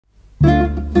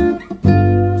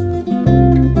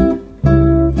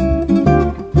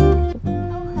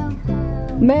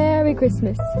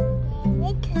Christmas.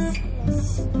 Merry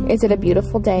Christmas. Is it a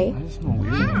beautiful day?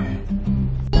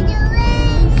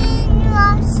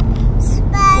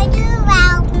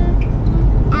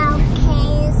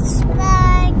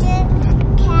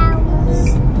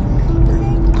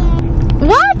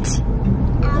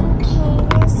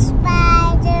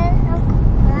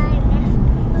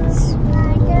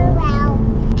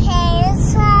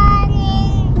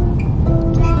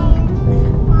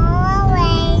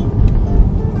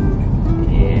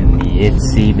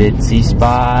 Itsy bitsy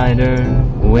spider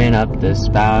went up the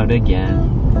spout again.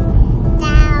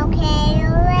 Now came a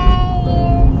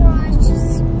rain, watch the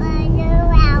spider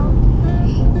out.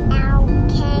 Now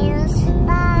came a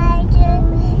spider,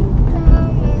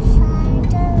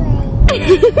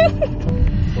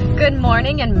 Good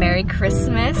morning and Merry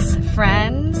Christmas,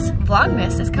 friends.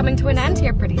 Vlogmas is coming to an end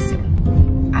here pretty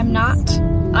soon. I'm not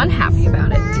unhappy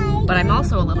about it, but I'm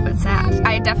also a little bit sad.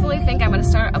 I definitely think I'm gonna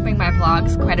start upping my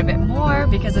vlogs quite a bit more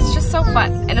because it's just so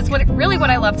fun and it's really what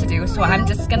I love to do, so I'm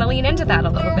just gonna lean into that a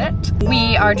little bit.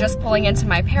 We are just pulling into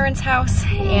my parents' house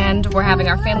and we're having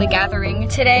our family gathering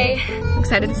today. I'm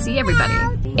excited to see everybody.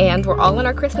 And we're all in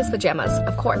our Christmas pajamas,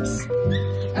 of course.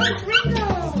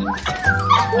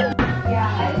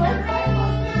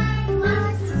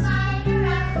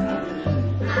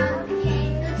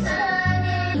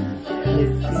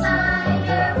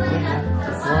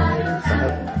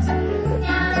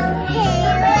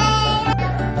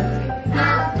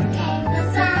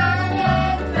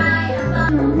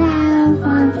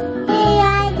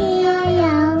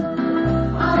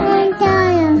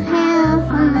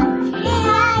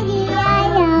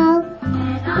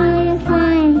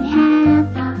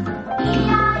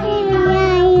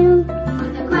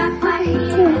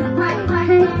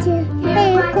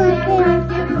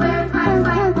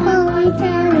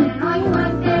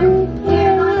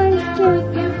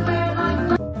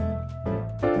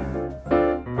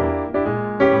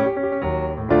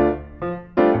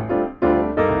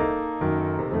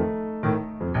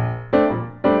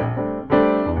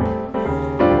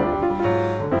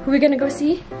 Who are we gonna go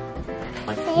see?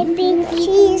 Baby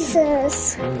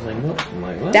Jesus. I was like, what? I'm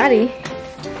like, what? Daddy.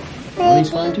 Money's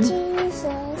fine too?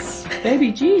 Jesus.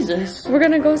 Baby Jesus. We're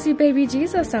gonna go see baby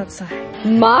Jesus outside.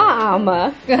 Mom!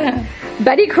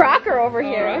 Betty Crocker over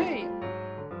here. Right.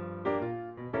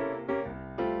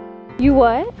 You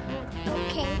what?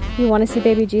 Okay. You wanna see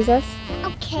baby Jesus?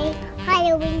 Okay. How do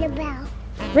you ring the bell?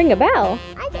 Ring a bell.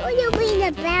 How do you ring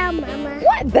the bell, Mama?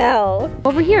 What bell?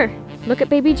 Over here. Look at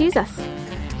baby Jesus.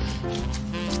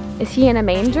 Is he in a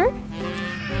manger?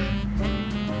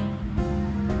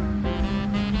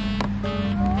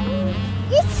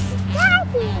 It's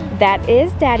Daddy. That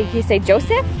is Daddy. Can you say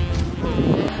Joseph?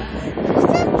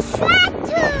 It's a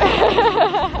tractor.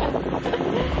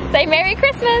 Say Merry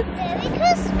Christmas. Merry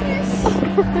Christmas.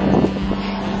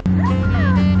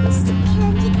 Ah, it's the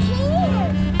candy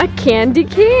can. A candy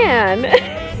can.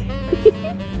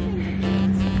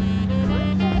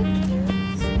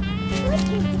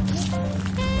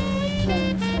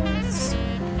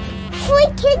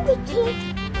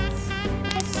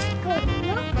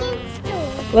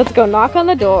 Let's go knock on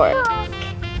the door.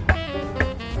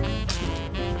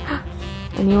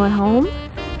 Anyone home?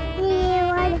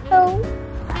 Anyone home?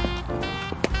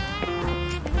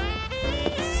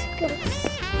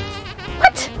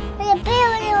 What? The bear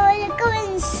will go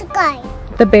in the sky.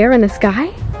 The bear in the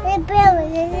sky? The bear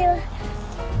will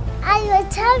I'm a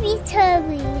Tubby.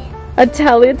 A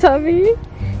Teletubby?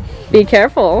 Be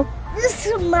careful. This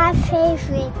is my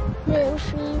favorite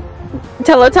movie.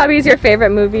 Teletubby is your favorite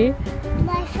movie?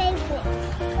 My favorite.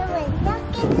 Come on,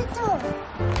 knock at the door.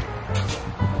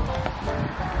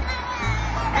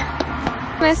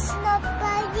 Miss.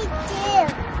 Nobody there.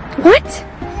 What?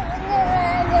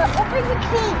 No, open the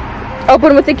key.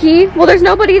 Open with the key? Well, there's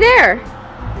nobody there.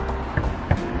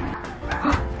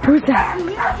 Who's that?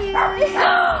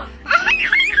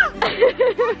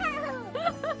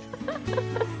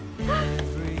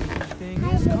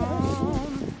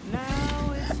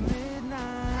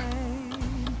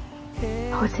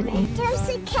 Oh, it's an angel. There's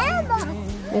a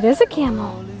camel. It is a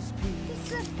camel.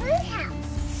 It's a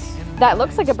birdhouse. That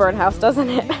looks like a birdhouse, doesn't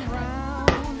it?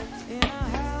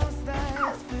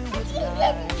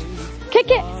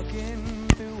 Kick it!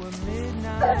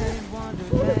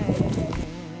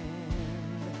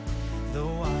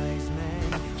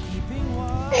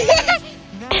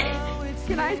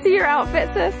 Can I see your outfit,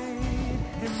 sis?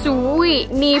 Sweet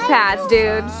knee pads,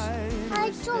 dude. Hi,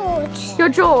 George. You're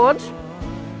George.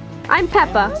 I'm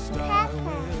Peppa.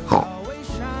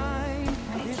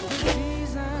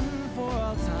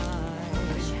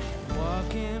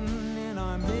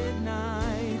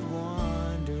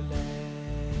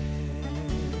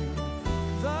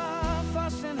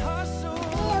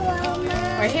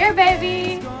 Here,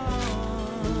 baby.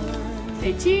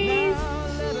 Say cheese.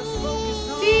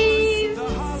 Cheese.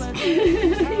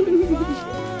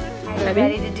 Are you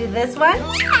ready to do this one?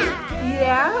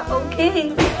 Yeah, okay.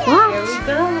 Wow. Here we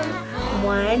go.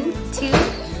 1, 2.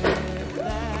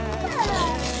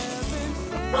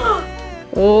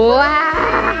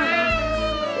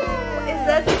 Wow. Is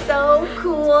that so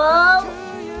cool?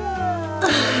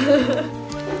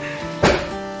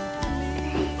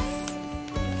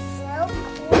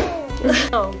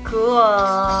 So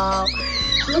cool.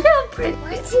 Look how pretty.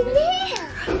 What's in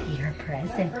there? Your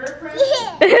present.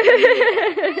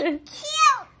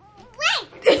 Cute. Wait.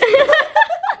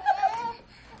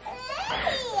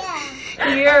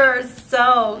 You're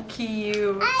so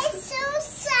cute. I'm so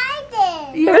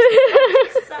excited. You're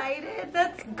so excited.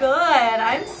 That's good.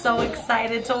 I'm so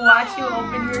excited to watch you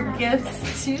open your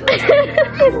gifts too.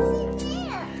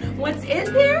 What's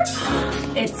in there?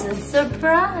 It's a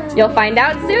surprise. You'll find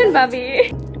out soon,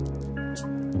 Bubby.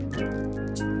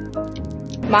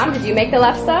 Mom, did you make the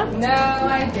lefse? No,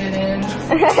 I didn't.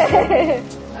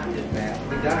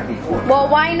 Well,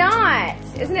 why not?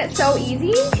 Isn't it so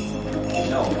easy?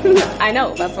 No, I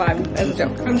know, that's why it's a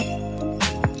joke.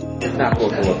 it's not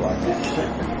supposed to look like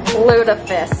that.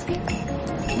 Lutefisk.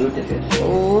 Lutefisk.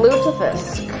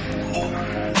 Lutefisk.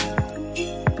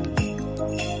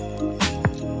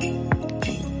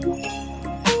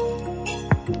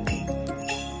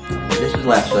 This is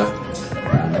lefse,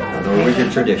 the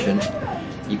Norwegian tradition.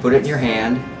 You put it in your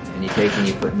hand, and you take and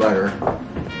you put butter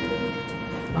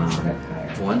on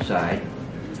one side,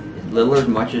 as little or as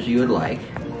much as you would like.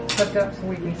 Hook up so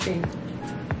we can see.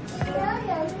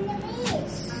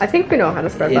 I think we know how to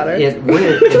spread butter. It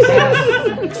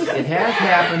has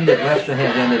happened that lefse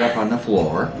has ended up on the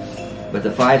floor, but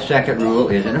the 5-second rule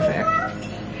is in effect.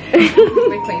 We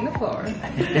clean the floor.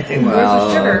 Well,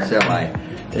 sugar? semi.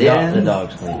 The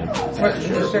dog's cleaned up. What's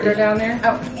the sugar down there?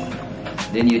 Oh.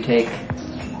 Then you take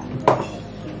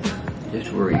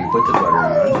just where you put the butter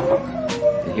on.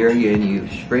 And here again, you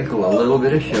sprinkle a little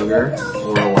bit of sugar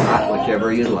or a lot,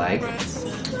 whichever you like.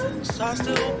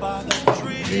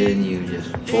 Then you just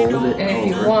fold it And if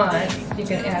you over. want, you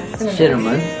can add cinnamon.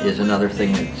 Cinnamon is another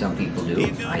thing that some people do.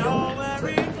 I don't.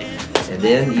 And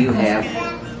then you have a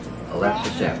lefse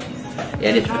salad.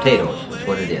 And it's potatoes. That's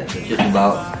what it is. It's just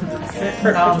about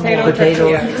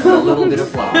potatoes and a little bit of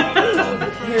flour.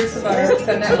 Here's the butter.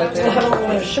 Send that with it. I don't know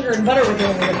what sugar and butter we're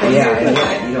doing with this. Yeah,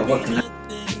 and you know what can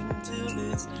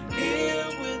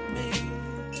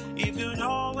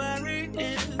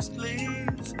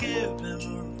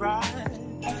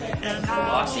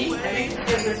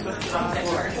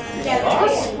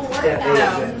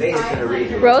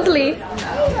Rosalie.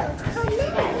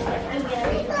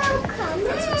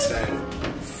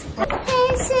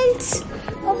 Presents.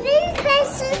 Open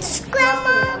presents,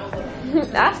 Grandma.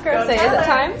 Ask her, say, is it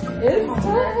time?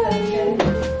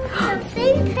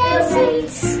 Open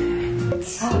presents.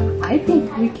 I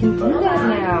think we can do that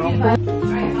now.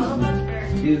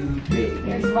 too big.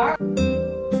 Go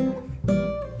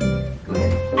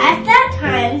ahead. At that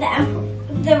time,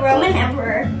 the Roman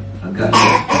Emperor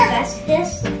Augustus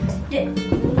Augustus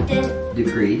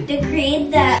decreed.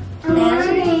 that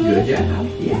Nazareth Good job.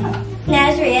 Yeah.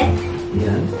 Nazareth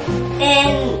Yeah.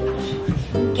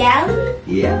 and Galilee.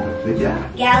 Yeah. Good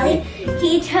job. Galilee,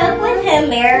 he took with him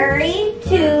Mary,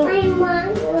 to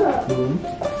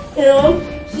whom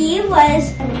he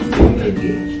was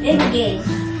engaged,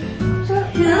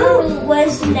 who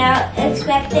was now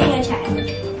expecting a child.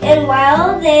 And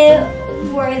while they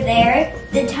were there,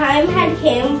 the time had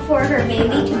come for her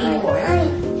baby to be born.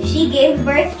 She gave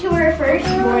birth to her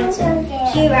firstborn son.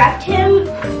 She wrapped him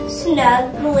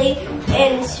snugly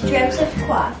in strips of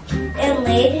cloth and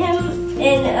laid him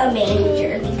in a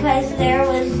manger because there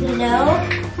was no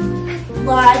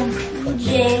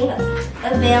lodging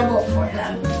available for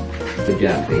them. Good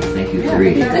job, Faith. Thank you for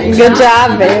reading. Good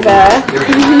job, baby.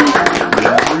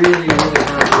 Really, really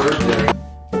hard work there.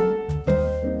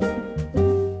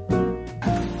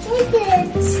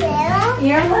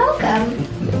 You're welcome.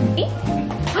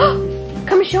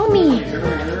 Come show me.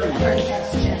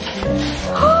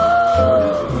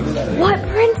 What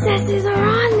princesses are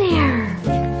on there?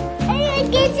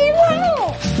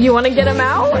 You want to get them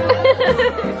out?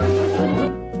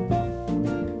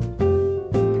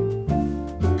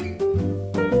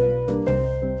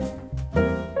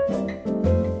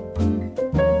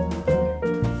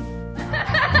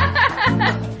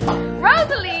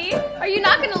 Rosalie, are you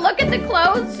not going to look at the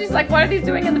clothes? She's like, what are these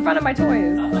doing in the front of my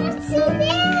toys?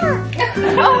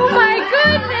 Oh my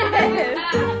goodness!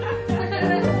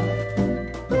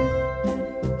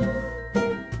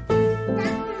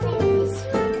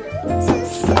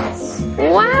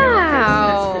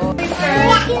 Wow.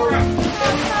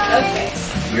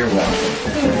 You're welcome.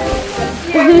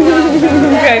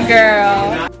 Good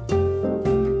girl.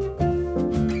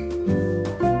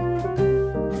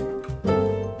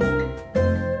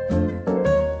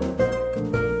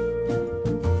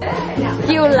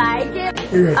 You like it?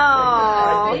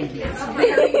 Oh.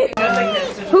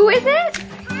 Who is it?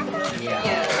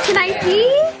 Can I see?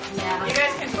 You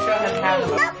guys can show him how.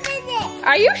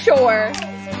 Are you sure?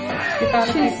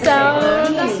 She's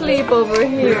sound asleep over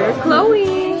here.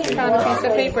 Chloe. Found a piece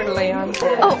of paper to lay on.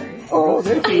 Oh. Oh,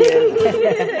 there she is. Do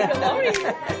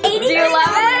you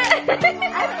love it?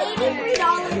 I'm $83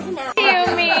 now. What do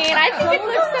you mean? I think it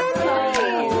looks so nice.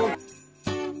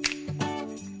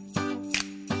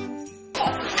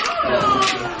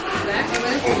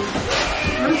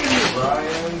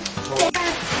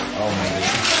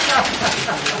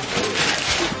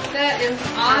 That is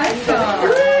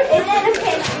awesome. Is it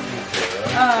okay?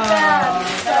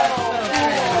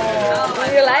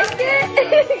 You like it?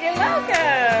 You're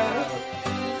welcome.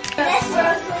 That's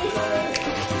Rosalie.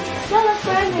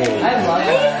 I love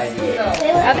it.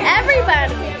 Of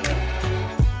everybody.